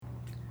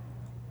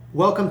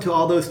Welcome to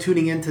all those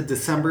tuning in to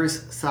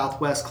December's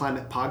Southwest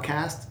Climate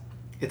Podcast.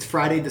 It's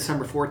Friday,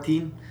 December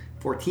 14th,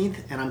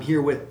 and I'm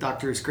here with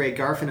Drs. Greg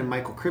Garfin and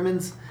Michael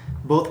Crimmins,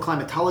 both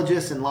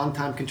climatologists and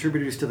longtime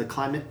contributors to the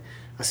Climate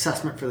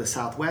Assessment for the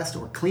Southwest,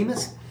 or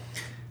CLEMAS,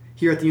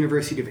 here at the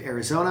University of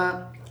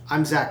Arizona.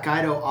 I'm Zach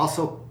Guido,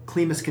 also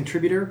CLEMAS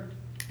contributor.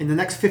 In the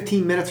next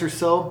 15 minutes or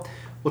so,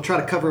 we'll try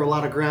to cover a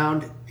lot of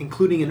ground,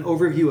 including an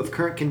overview of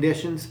current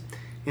conditions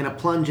and a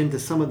plunge into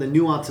some of the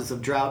nuances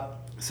of drought,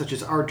 such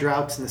as our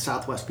droughts in the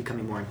Southwest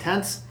becoming more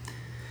intense.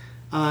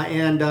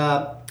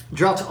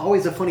 Drought's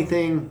always a funny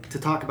thing to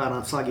talk about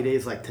on soggy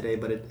days like today,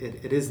 but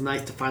it is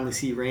nice to finally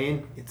see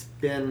rain. It's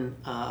been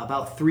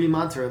about 3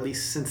 months, or at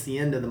least since the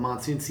end of the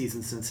monsoon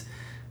season, since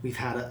we've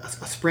had a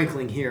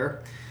sprinkling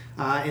here.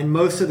 And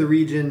most of the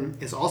region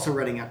is also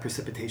running at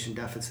precipitation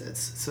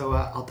deficits. So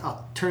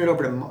I'll turn it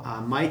over to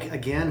Mike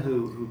again,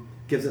 who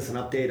gives us an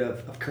update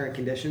of current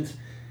conditions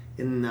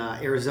in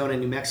Arizona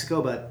and New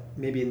Mexico, but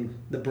maybe in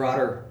the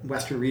broader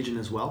western region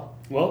as well.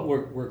 Well,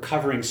 we're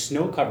covering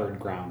snow-covered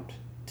ground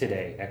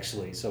today,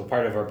 actually. So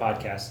part of our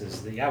podcast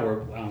is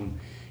we're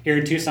here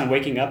in Tucson,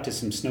 waking up to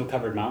some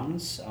snow-covered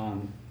mountains,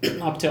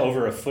 up to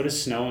over a foot of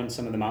snow in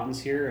some of the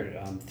mountains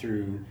here,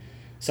 through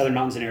southern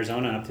mountains in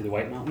Arizona and up to the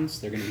White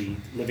Mountains. They're going to be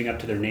living up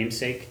to their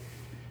namesake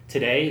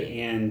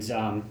today, and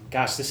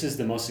this is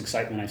the most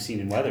excitement I've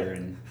seen in weather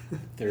in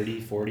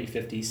 30, 40,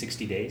 50,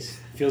 60 days.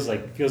 Feels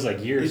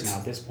like years now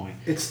at this point.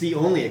 It's the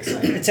only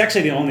excitement. It's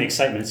actually the only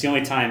excitement. It's the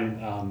only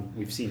time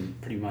we've seen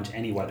pretty much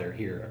any weather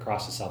here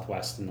across the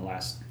Southwest in the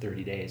last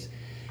 30 days.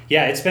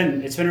 Yeah, it's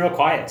been real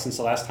quiet since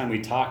the last time we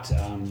talked.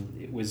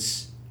 It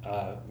was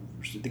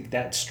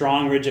that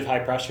strong ridge of high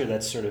pressure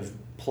that's sort of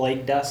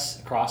plagued us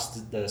across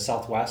the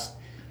Southwest.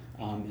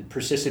 It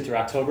persisted through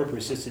October,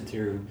 persisted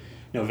through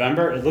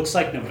November. It looks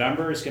like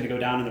November is going to go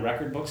down in the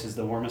record books as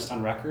the warmest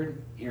on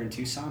record here in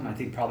Tucson. I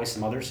think probably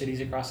some other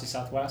cities across the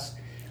Southwest.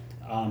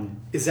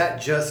 Is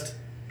that just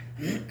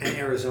an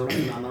Arizona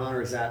phenomenon,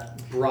 or is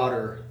that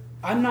broader?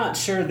 I'm not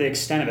sure the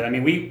extent of it. I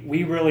mean,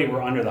 we really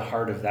were under the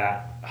heart of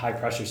that high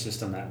pressure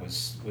system that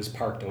was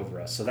parked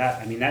over us. So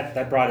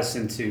that brought us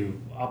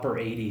into upper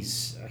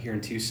 80s here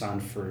in Tucson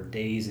for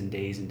days and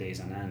days and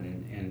days on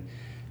end, and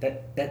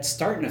that's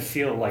starting to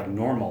feel like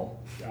normal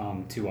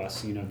to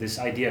us. You know, this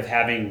idea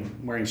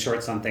of wearing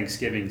shorts on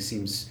Thanksgiving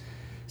seems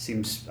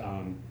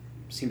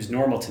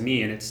normal to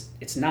me, and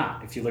it's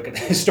not. If you look at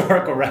the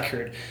historical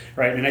record,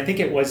 right? And I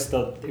think it was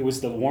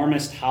the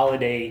warmest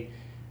holiday,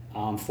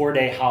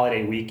 4-day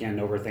holiday weekend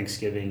over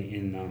Thanksgiving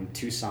in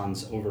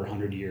Tucson's over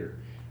 100-year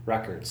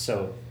record.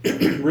 So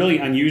really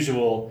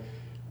unusual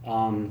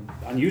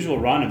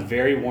run of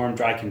very warm,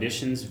 dry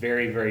conditions,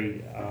 very,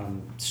 very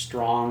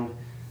strong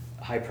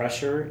high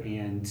pressure,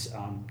 and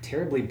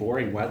terribly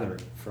boring weather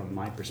from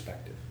my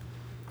perspective.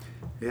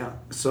 Yeah,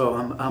 so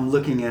I'm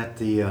looking at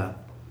the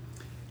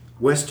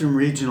Western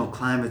Regional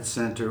Climate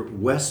Center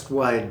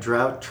Westwide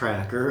Drought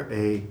Tracker,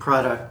 a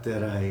product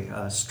that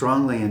I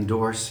strongly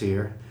endorse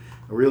here,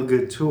 a real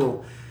good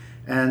tool.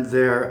 And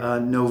their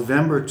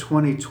November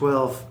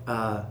 2012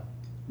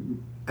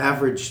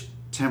 average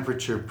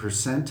temperature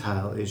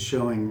percentile is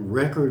showing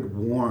record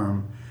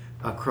warm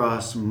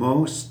across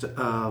most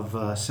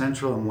of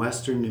central and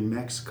western New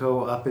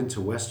Mexico, up into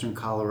western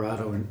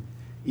Colorado and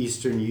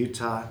eastern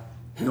Utah,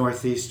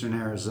 northeastern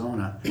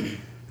Arizona.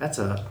 That's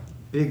a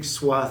big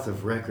swath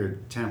of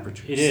record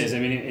temperatures. It is. I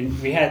mean, and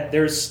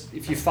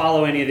if you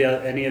follow any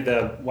of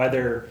the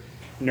weather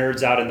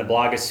nerds out in the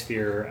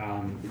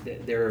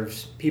blogosphere,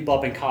 there's people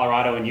up in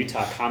Colorado and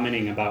Utah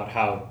commenting about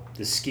how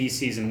the ski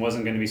season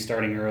wasn't going to be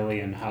starting early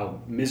and how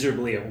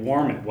miserably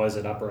warm it was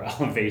at upper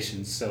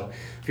elevations. So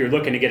if you're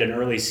looking to get an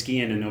early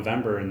ski in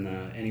November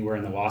anywhere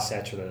in the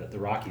Wasatch or the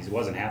Rockies, it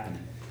wasn't happening.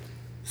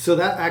 So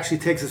that actually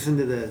takes us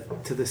into the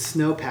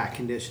snowpack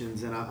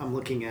conditions, and I'm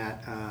looking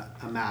at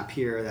a map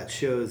here that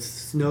shows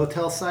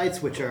SNOTEL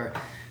sites, which are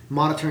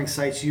monitoring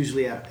sites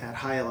usually at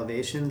high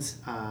elevations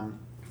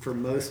for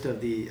most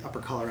of the upper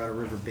Colorado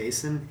River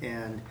Basin.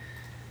 And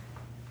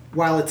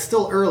while it's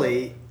still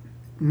early,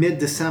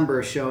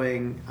 mid-December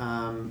showing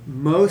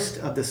most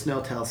of the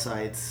SNOTEL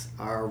sites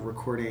are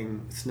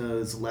recording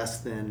snows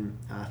less than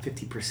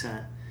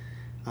 50%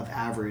 of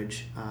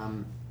average.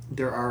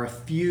 There are a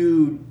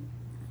few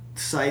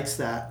sites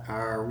that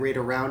are right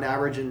around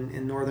average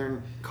in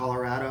northern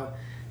Colorado,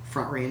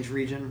 Front Range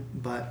region,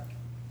 but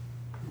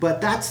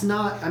that's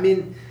not, I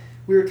mean,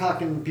 we were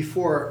talking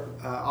before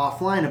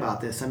offline about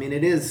this. I mean,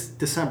 it is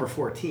December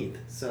 14th,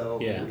 so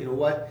yeah. You know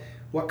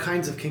what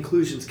kinds of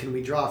conclusions can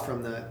we draw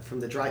from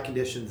the dry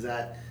conditions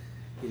that,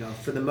 you know,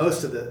 for the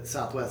most of the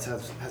Southwest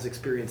has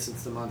experienced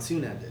since the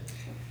monsoon ended?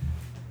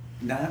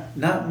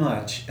 Not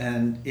much,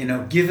 and you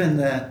know, given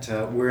that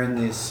we're in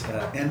this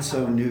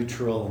ENSO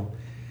neutral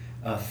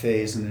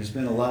phase, and there's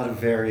been a lot of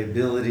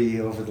variability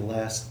over the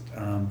last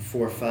 4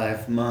 or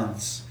 5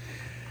 months,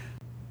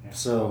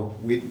 so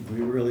we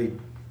really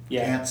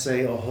can't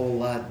say a whole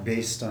lot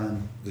based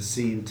on the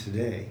scene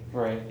today.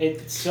 Right.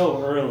 It's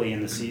so early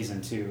in the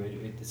season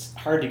too. It's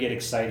hard to get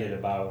excited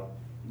about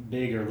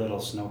big or little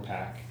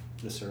snowpack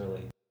this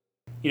early.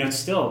 it's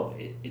still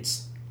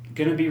it's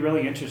going to be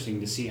really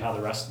interesting to see how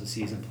the rest of the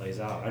season plays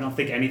out. I don't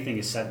think anything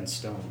is set in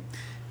stone.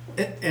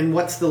 And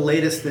what's the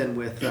latest then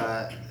with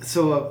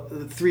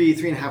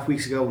 3.5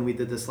 weeks ago when we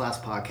did this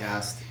last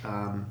podcast,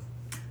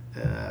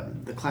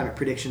 the Climate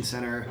Prediction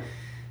Center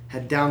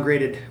had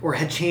downgraded or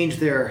had changed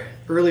their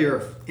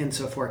earlier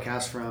ENSO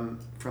forecast from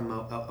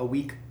a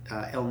weak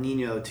El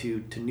Nino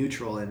to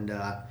neutral, and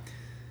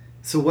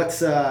so what's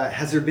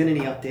has there been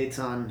any updates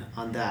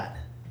on that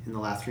in the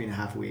last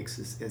 3.5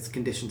 weeks as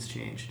conditions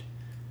changed?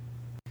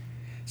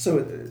 So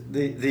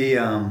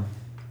the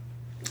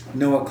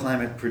NOAA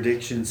Climate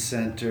Prediction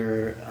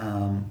Center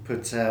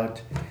puts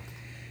out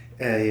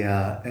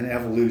an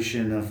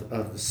evolution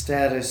of the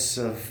status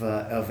of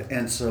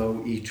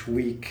ENSO each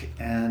week,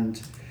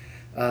 and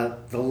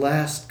the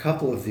last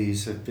couple of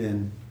these have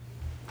been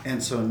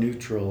ENSO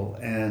neutral,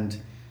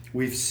 and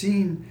we've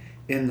seen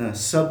in the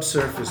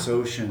subsurface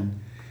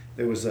ocean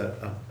there was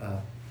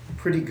a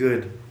pretty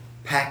good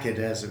packet,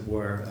 as it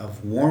were,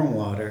 of warm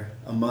water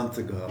a month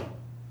ago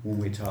when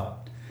we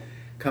talked,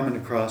 coming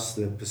across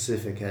the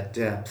Pacific at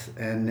depth,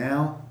 and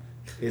now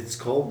it's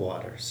cold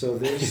water. So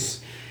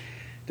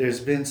there's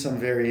been some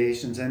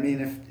variations. I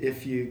mean,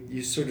 if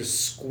you sort of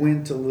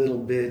squint a little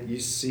bit, you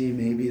see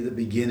maybe the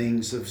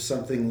beginnings of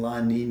something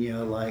La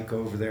Nina like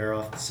over there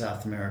off the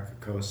South America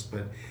coast,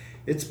 but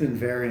it's been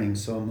varying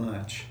so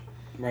much.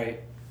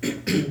 Right.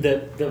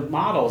 The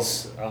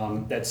models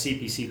that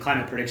CPC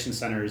Climate Prediction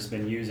Center has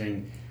been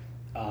using,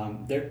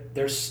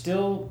 they're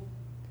still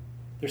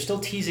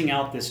teasing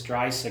out this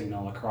dry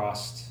signal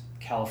across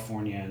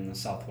California and the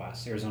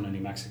Southwest, Arizona,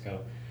 New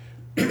Mexico.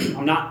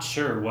 I'm not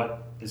sure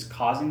what is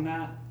causing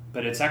that,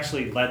 but it's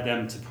actually led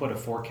them to put a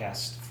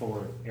forecast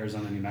for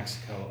Arizona, New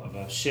Mexico of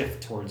a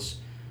shift towards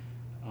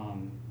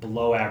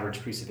below average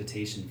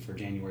precipitation for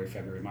January,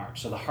 February,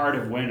 March. So the heart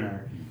of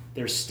winter,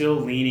 they're still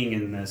leaning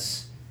in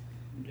this,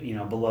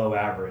 below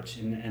average,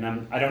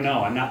 and I don't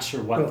know. I'm not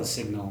sure what the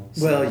signal.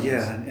 Well, is.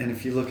 yeah, and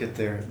if you look at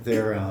their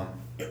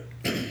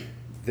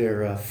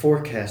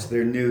forecast,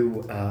 their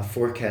new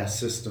forecast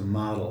system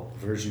model,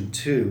 version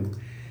 2,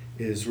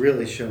 is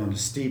really showing a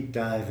steep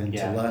dive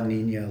into La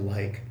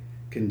Nina-like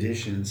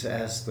conditions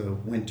as the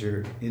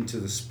winter into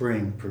the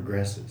spring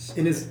progresses.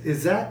 And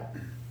is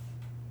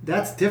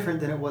that's different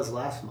than it was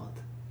last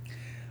month?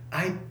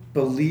 I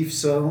believe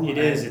so. It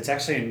is. It's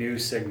actually a new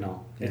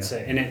signal. It's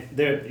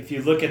if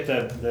you look at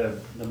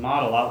the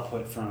model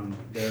output from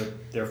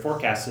their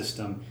forecast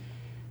system,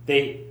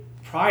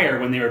 prior,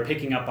 when they were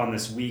picking up on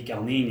this weak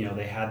El Nino,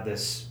 they had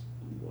this,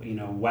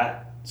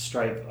 wet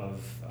stripe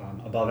of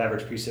above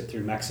average precip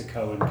through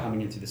Mexico and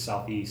coming into the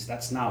southeast.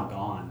 That's now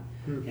gone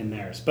in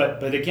theirs.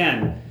 But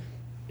again,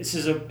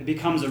 it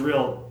becomes a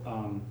real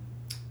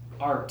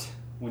art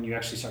when you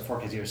actually start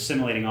forecasting. You're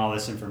assimilating all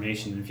this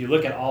information. And if you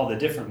look at all the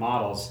different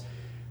models,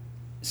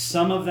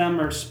 some of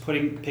them are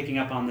picking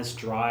up on this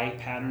dry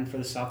pattern for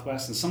the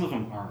Southwest, and some of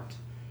them aren't.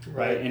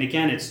 Right. And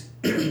again, it's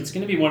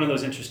going to be one of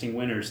those interesting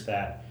winters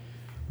that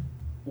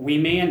we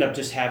may end up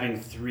just having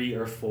 3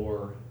 or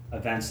 4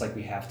 events like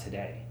we have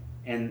today,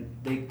 and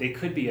they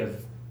could be they're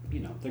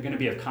going to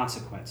be of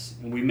consequence,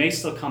 and we may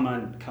still come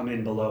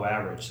in below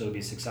average, so it'll be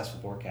a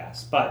successful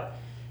forecast. But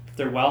if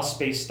they're well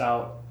spaced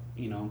out,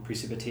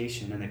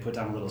 precipitation, and they put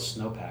down a little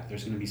snowpack,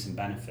 there's going to be some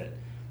benefit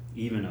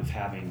even of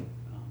having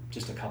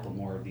just a couple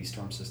more of these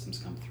storm systems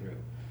come through.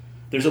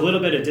 There's a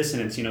little bit of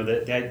dissonance,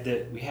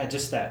 that we had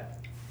just that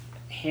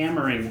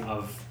hammering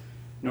of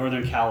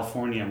Northern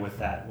California with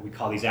that, what we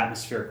call these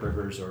atmospheric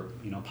rivers, or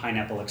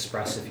Pineapple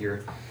Express if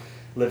you're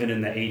living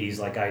in the 80s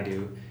like I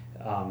do.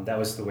 That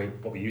was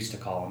what we used to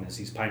call them, is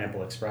these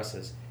Pineapple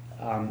Expresses.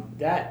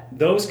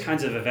 Those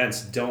kinds of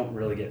events don't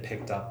really get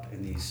picked up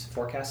in these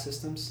forecast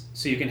systems.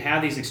 So you can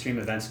have these extreme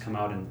events come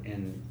out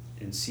in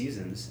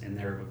seasons, and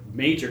they're a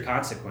major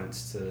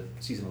consequence to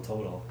seasonal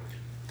total.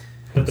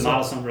 But the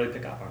models don't really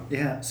pick up on them.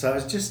 Yeah, so I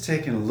was just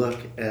taking a look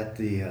at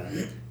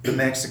the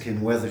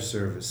Mexican Weather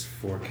Service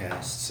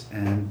forecasts,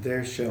 and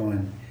they're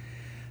showing,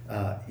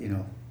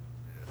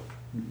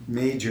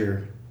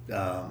 major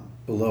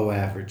below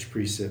average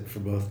precip for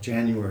both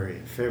January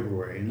and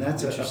February, and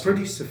that's a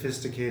pretty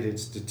sophisticated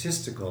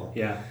statistical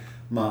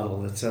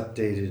model that's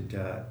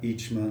updated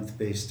each month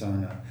based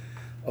on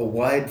a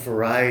wide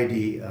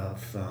variety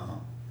of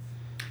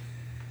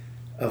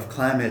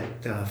climate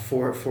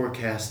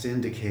forecast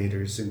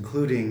indicators,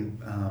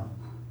 including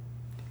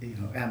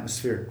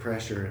atmospheric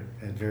pressure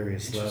at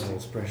various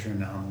levels, pressure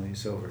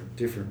anomalies over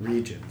different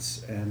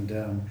regions,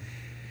 and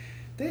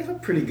they have a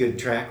pretty good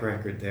track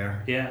record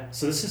there. Yeah,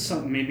 so this is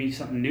maybe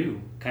something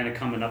new kind of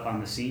coming up on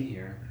the scene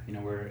here.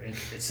 We're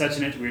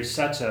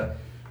such a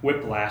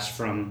whiplash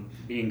from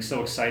being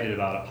so excited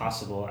about a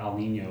possible El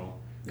Nino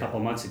a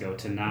couple months ago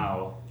to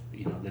now,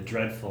 the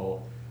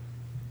dreadful,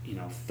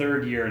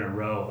 third year in a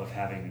row of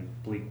having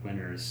bleak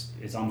winters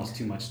is almost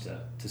too much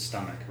to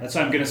stomach. That's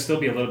why I'm going to still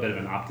be a little bit of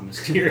an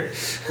optimist here.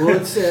 Well,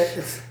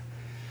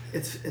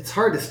 it's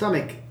hard to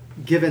stomach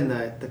given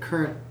the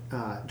current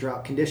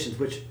drought conditions,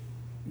 which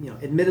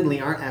admittedly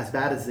aren't as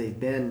bad as they've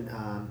been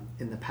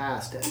in the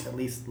past. At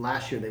least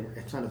last year,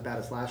 it's not as bad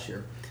as last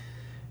year,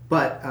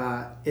 but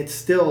it's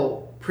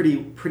still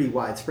pretty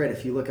widespread.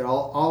 If you look at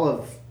all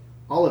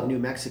of New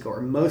Mexico,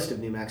 or most of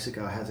New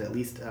Mexico, has at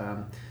least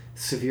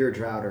severe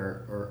drought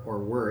or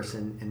worse,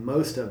 and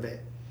most of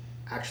it,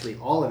 actually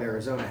all of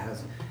Arizona,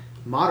 has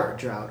moderate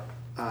drought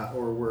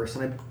or worse.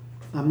 And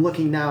I'm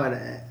looking now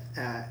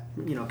at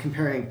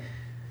comparing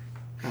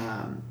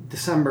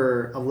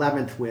December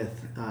 11th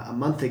with a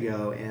month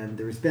ago, and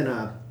there's been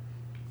a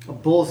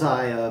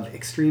bullseye of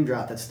extreme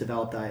drought that's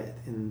developed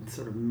in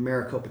sort of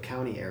Maricopa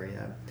County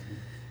area.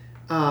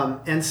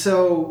 And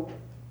so,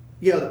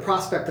 the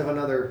prospect of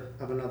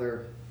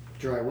another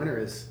dry winter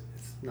is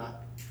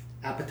not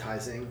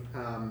appetizing.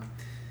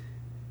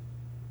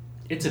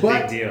 It's a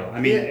big deal. I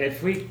mean,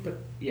 if we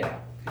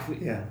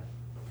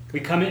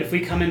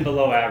come in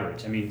below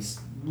average, I mean,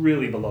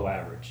 really below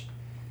average,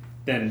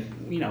 then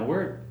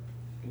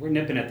we're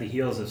nipping at the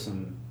heels of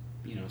some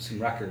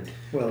record.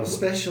 Well,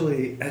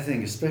 especially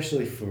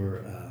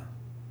for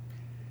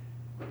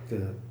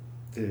the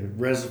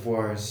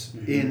reservoirs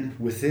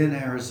within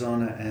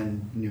Arizona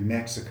and New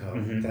Mexico.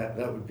 Mm-hmm. That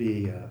would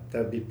be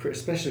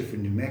especially for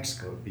New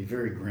Mexico, it would be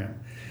very grim.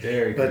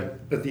 Very grim.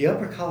 But the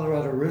Upper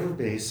Colorado River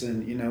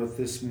Basin, with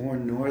this more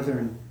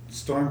northern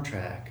storm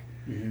track,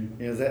 Mm-hmm.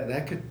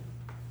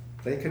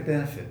 they could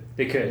benefit.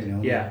 They could,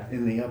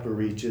 in the upper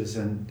reaches,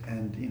 and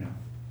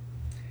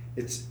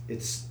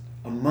it's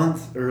a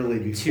month early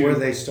before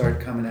they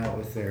start coming out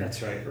with their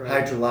That's right.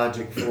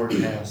 hydrologic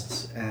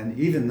forecasts, and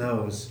even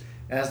those,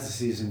 as the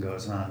season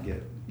goes on,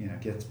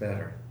 gets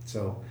better.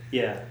 So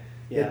Yeah.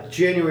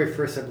 January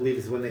 1st, I believe,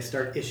 is when they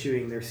start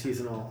issuing their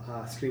seasonal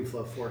stream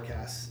flow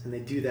forecasts, and they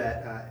do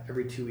that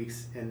every 2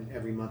 weeks and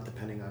every month,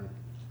 depending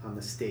on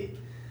the state.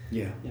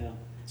 Yeah.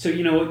 So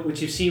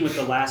what you've seen with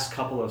the last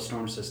couple of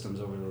storm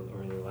systems over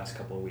the last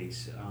couple of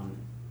weeks,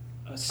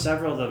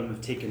 several of them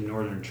have taken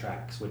northern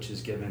tracks, which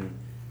has given,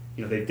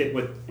 they did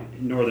what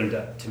northern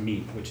to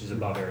meet, which is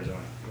above Arizona,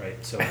 right?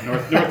 So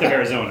north of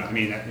Arizona. I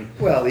mean,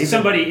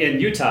 somebody in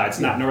Utah, it's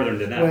not northern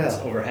to them; it's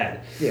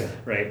overhead,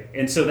 right?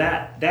 And so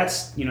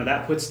that's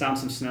that puts down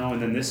some snow,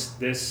 and then this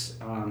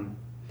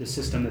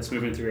system that's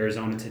moving through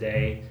Arizona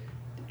today,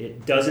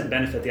 it doesn't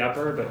benefit the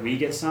upper, but we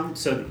get some.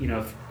 So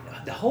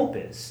the hope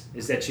is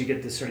that you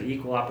get this sort of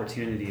equal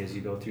opportunity as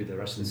you go through the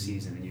rest of the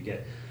season, and you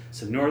get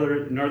some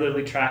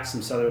northerly tracks,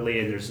 some southerly,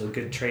 and there's a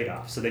good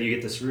trade-off. So then you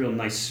get this real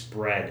nice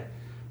spread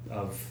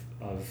of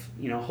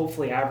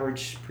hopefully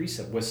average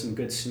precip with some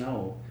good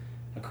snow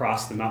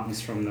across the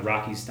mountains from the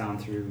Rockies down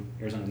through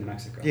Arizona and New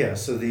Mexico. Yeah,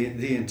 so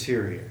the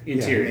interior.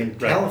 Interior, I mean,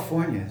 right.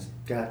 California's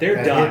got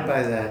They're done. hit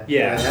by that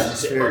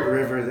atmospheric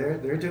river.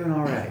 They're doing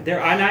all right.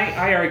 And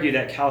I argue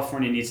that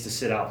California needs to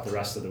sit out the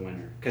rest of the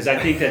winter, because I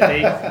think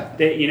that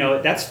they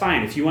that's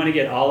fine if you want to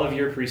get all of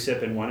your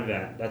precip in one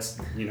event. That's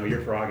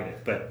your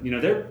prerogative. But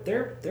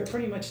they're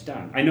pretty much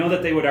done. I know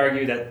that they would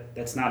argue that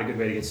that's not a good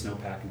way to get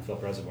snowpack and fill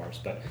up reservoirs,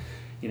 but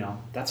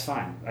that's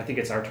fine. I think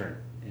it's our turn.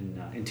 In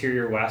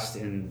interior west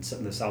and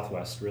the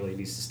southwest really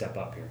needs to step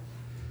up here.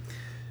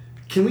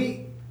 Can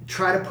we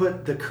try to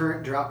put the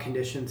current drought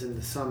conditions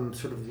into some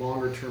sort of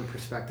longer term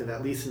perspective,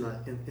 at least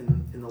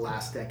in the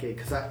last decade?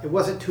 Because it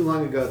wasn't too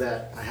long ago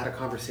that I had a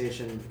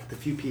conversation with a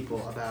few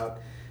people about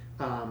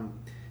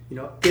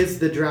is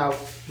the drought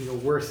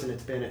worse than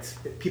it's been?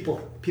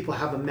 People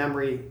have a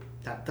memory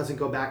that doesn't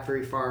go back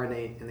very far, and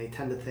they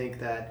tend to think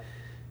that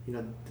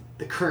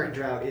the current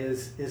drought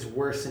is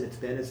worse than it's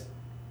been.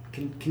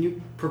 Can you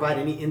provide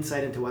any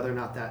insight into whether or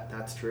not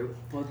that's true?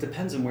 Well, it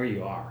depends on where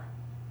you are,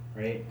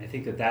 right? I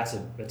think that's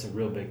a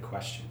real big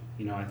question.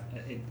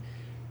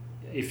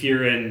 If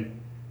you're in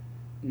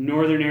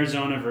northern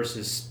Arizona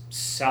versus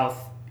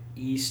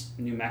southeast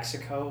New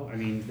Mexico, I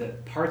mean, the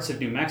parts of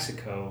New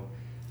Mexico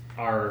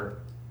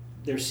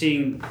they're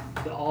seeing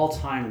the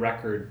all-time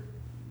record,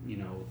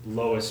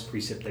 lowest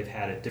precip they've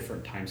had at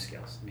different time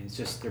scales. I mean, it's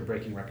just they're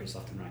breaking records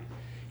left and right.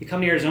 You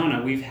come to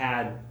Arizona, we've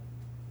had,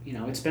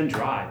 it's been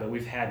dry, but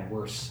we've had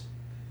worse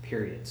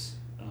periods,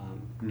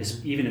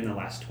 even in the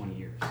last 20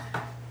 years.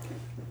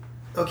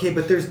 Okay,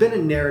 but there's been a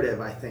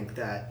narrative, I think,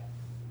 that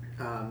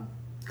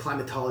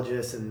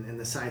climatologists and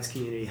the science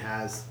community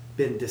has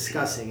been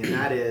discussing, and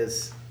that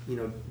is,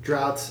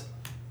 droughts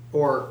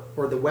or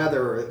the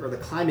weather or the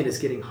climate is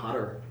getting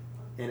hotter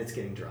and it's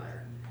getting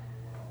drier.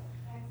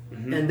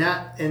 Mm-hmm.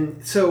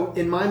 And so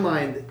in my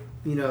mind,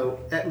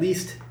 at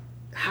least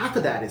half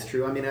of that is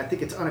true. I mean, I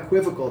think it's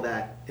unequivocal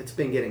that it's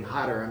been getting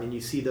hotter. I mean,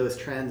 you see those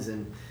trends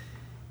in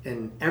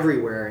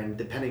everywhere, and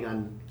depending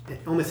on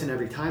almost in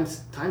every time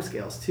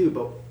scales too.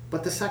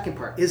 But the second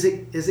part, is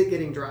it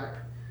getting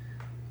drier?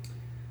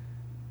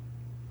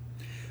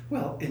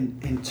 Well,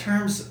 in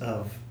terms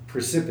of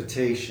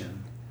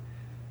precipitation,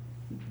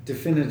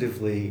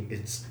 definitively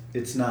it's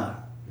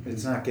not.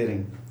 It's not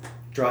getting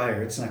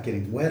drier. It's not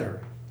getting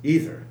wetter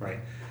either. Right.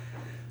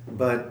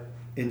 But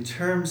in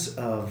terms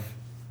of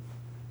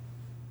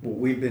what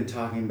we've been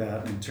talking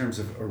about in terms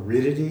of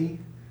aridity,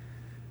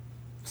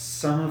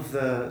 some of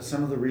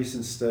the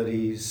recent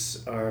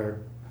studies are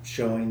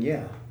showing,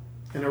 yeah.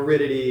 And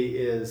aridity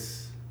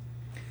is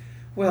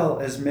Well,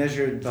 as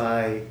measured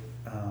by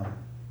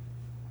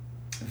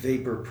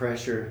vapor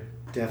pressure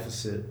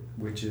deficit,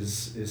 which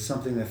is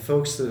something that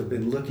folks that have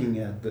been looking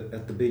at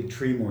the big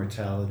tree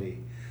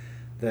mortality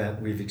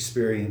that we've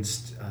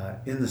experienced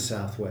in the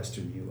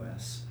southwestern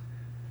U.S.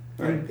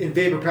 in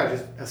vapor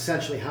pressure,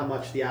 essentially how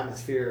much the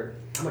atmosphere,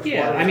 how much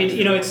Yeah, water. I mean,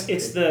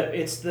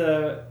 it's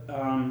the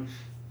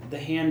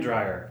hand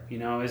dryer.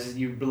 As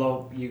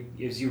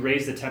you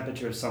raise the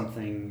temperature of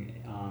something,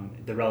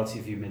 the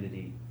relative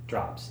humidity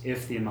drops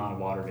if the amount of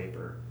water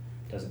vapor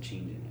doesn't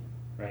change in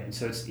it, right? And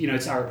so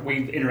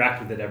we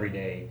interact with it every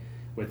day.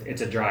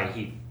 It's a dry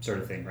heat sort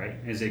of thing, right?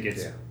 As it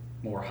gets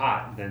more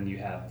hot, then you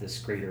have this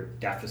greater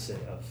deficit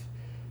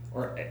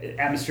or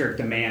atmospheric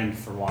demand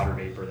for water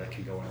vapor that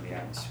can go into the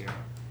atmosphere.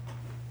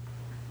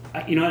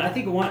 I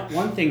think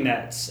one thing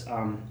that's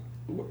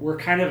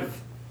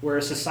we're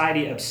a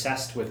society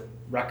obsessed with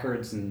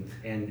records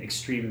and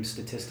extreme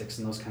statistics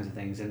and those kinds of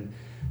things. And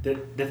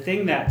the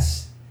thing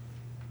that's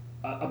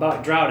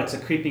about drought, it's a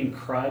creeping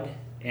crud.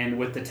 And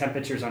with the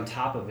temperatures on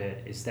top of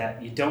it, is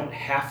that you don't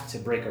have to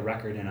break a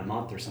record in a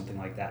month or something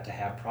like that to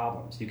have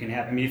problems. You can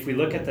have. I mean, if we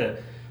look at the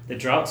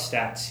drought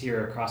stats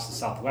here across the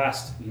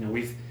Southwest,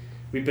 we've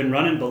been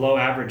running below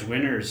average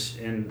winters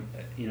and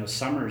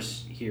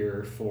summers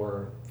here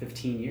for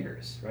 15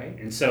 years, right?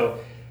 And so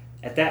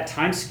at that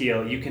time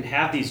scale, you can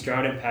have these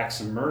drought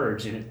impacts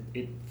emerge, and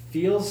it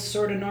feels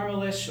sort of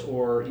normalish,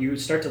 or you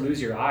start to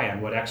lose your eye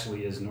on what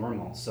actually is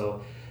normal.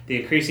 So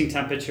the increasing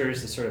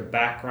temperatures, the sort of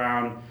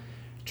background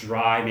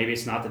dry, maybe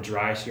it's not the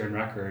driest year on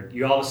record,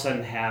 you all of a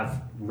sudden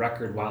have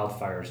record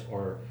wildfires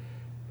or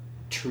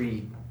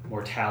tree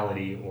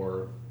mortality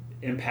or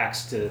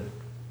impacts to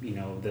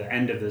the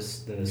end of the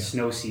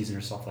snow season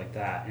or stuff like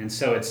that. And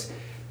so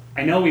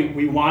I know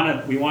we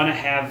want to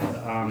have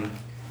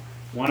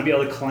want to be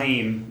able to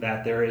claim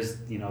that there is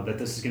that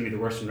this is going to be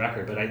the worst on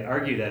record, but I'd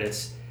argue that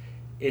it's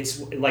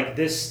like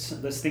this.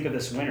 Let's think of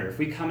this winter. If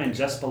we come in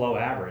just below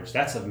average,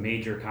 that's a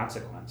major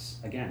consequence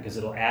again, because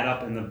it'll add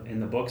up in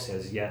the books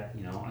as yet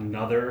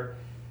another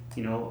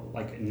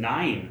like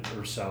 9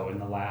 or so in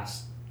the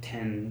last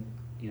 10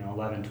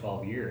 11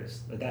 12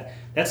 years. But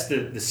that's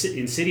the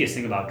insidious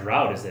thing about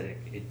drought, is that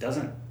it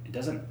doesn't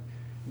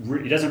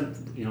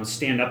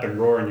stand up and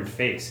roar in your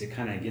face. It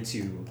kind of gets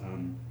you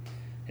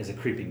as a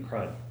creeping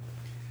crud.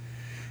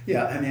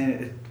 Yeah, I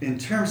mean, in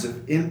terms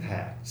of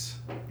impacts,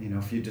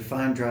 if you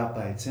define drought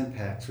by its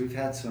impacts, we've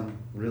had some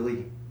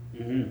really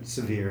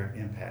severe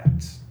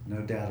impacts,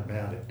 no doubt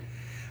about it.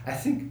 I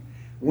think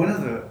one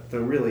of the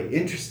really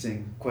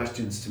interesting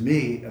questions to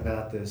me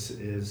about this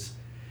is,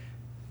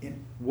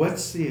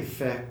 what's the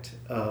effect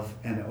of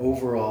an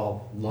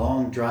overall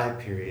long dry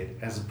period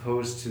as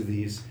opposed to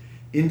these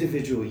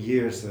individual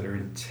years that are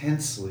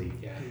intensely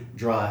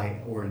dry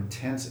or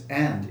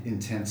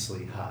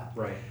intensely hot?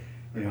 Right.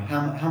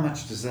 How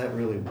much does that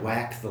really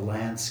whack the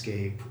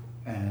landscape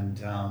and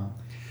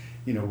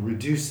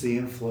reduce the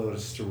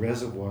inflows to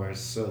reservoirs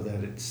so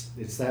that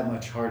it's that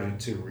much harder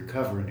to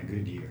recover in a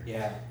good year?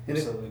 Yeah, and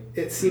absolutely.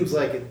 It seems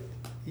like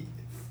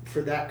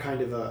for that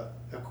kind of a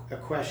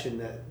question,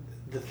 that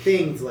the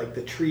things like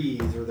the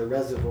trees or the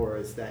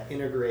reservoirs that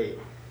integrate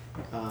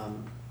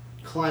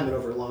climate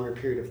over a longer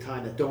period of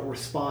time that don't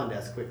respond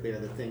as quickly are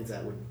the things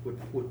that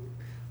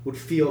would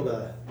feel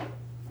that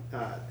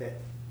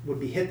would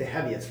be hit the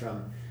heaviest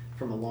from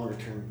a longer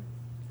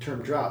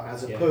term drought,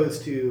 as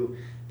opposed to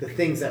the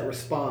things that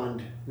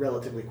respond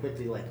relatively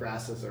quickly, like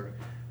grasses or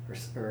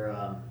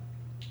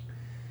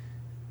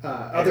other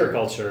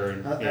agriculture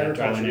and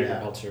dryland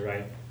agriculture,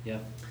 right? Yeah.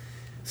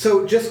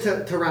 So just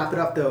to wrap it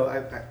up, though,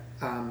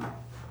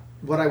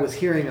 what I was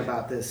hearing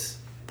about the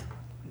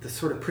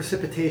sort of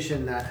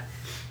precipitation that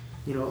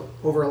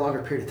over a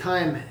longer period of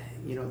time,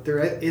 there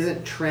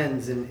isn't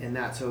trends in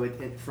that. So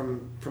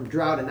from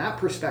drought in that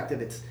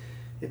perspective,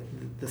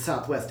 the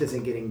Southwest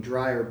isn't getting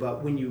drier,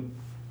 but when you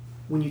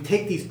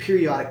take these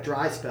periodic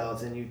dry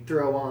spells and you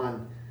throw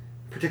on,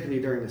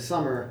 particularly during the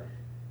summer,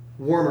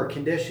 warmer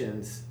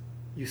conditions,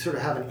 you sort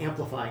of have an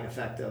amplifying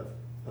effect of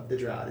the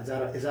drought. Is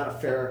that a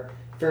fair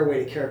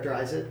way to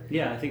characterize it?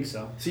 Yeah, I think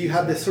so. So you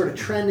have this sort of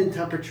trend in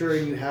temperature,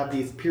 and you have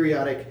these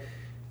periodic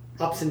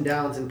ups and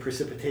downs in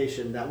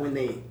precipitation that when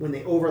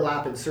they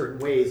overlap in certain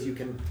ways, you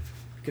can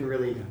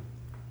really.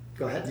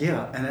 Go ahead.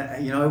 Yeah, and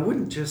I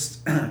wouldn't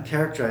just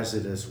characterize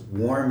it as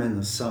warm in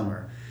the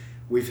summer.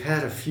 We've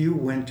had a few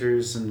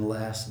winters in the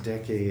last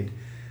decade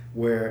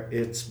where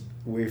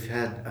we've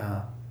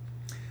had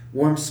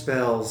warm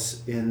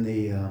spells in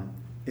the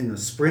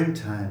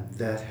springtime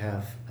that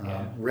have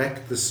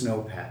wrecked the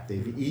snowpack.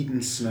 They've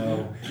eaten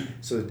snow,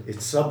 so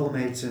it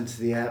sublimates into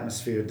the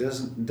atmosphere. It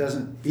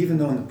doesn't even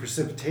though in the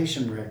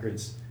precipitation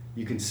records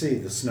you can see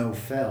the snow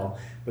fell,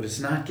 but it's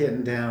not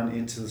getting down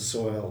into the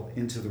soil,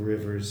 into the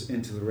rivers,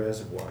 into the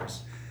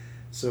reservoirs.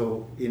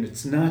 So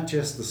it's not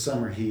just the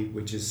summer heat,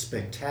 which is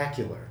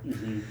spectacular,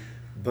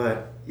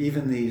 but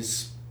even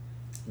these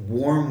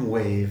warm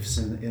waves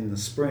in the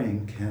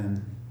spring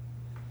can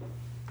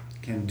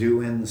do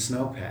in the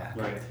snowpack.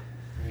 Right.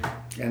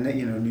 And that,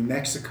 New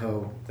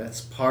Mexico,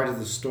 that's part of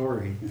the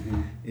story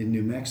in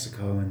New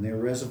Mexico, and their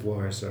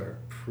reservoirs are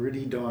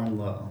pretty darn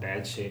low.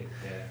 Bad shape.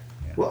 Yeah.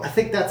 Well, I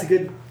think that's a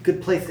good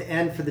place to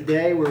end for the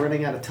day. We're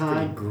running out of Pretty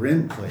time.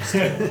 grim place.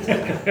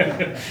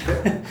 Fair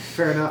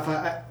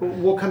enough.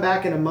 We'll come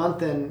back in a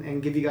month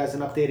and give you guys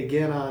an update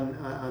again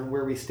on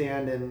where we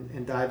stand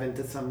and dive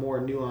into some more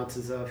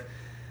nuances of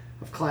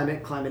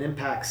climate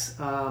impacts.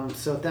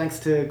 So thanks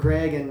to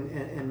Greg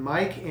and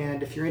Mike.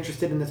 And if you're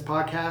interested in this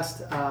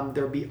podcast,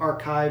 there will be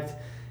archived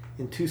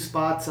in 2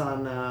 spots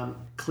on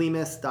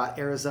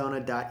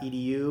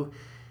clemis.arizona.edu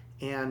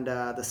and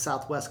the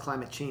Southwest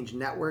Climate Change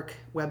Network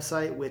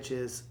website, which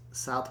is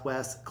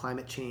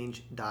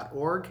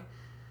southwestclimatechange.org.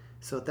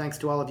 So thanks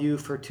to all of you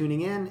for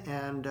tuning in,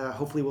 and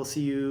hopefully we'll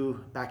see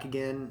you back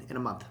again in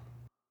a month.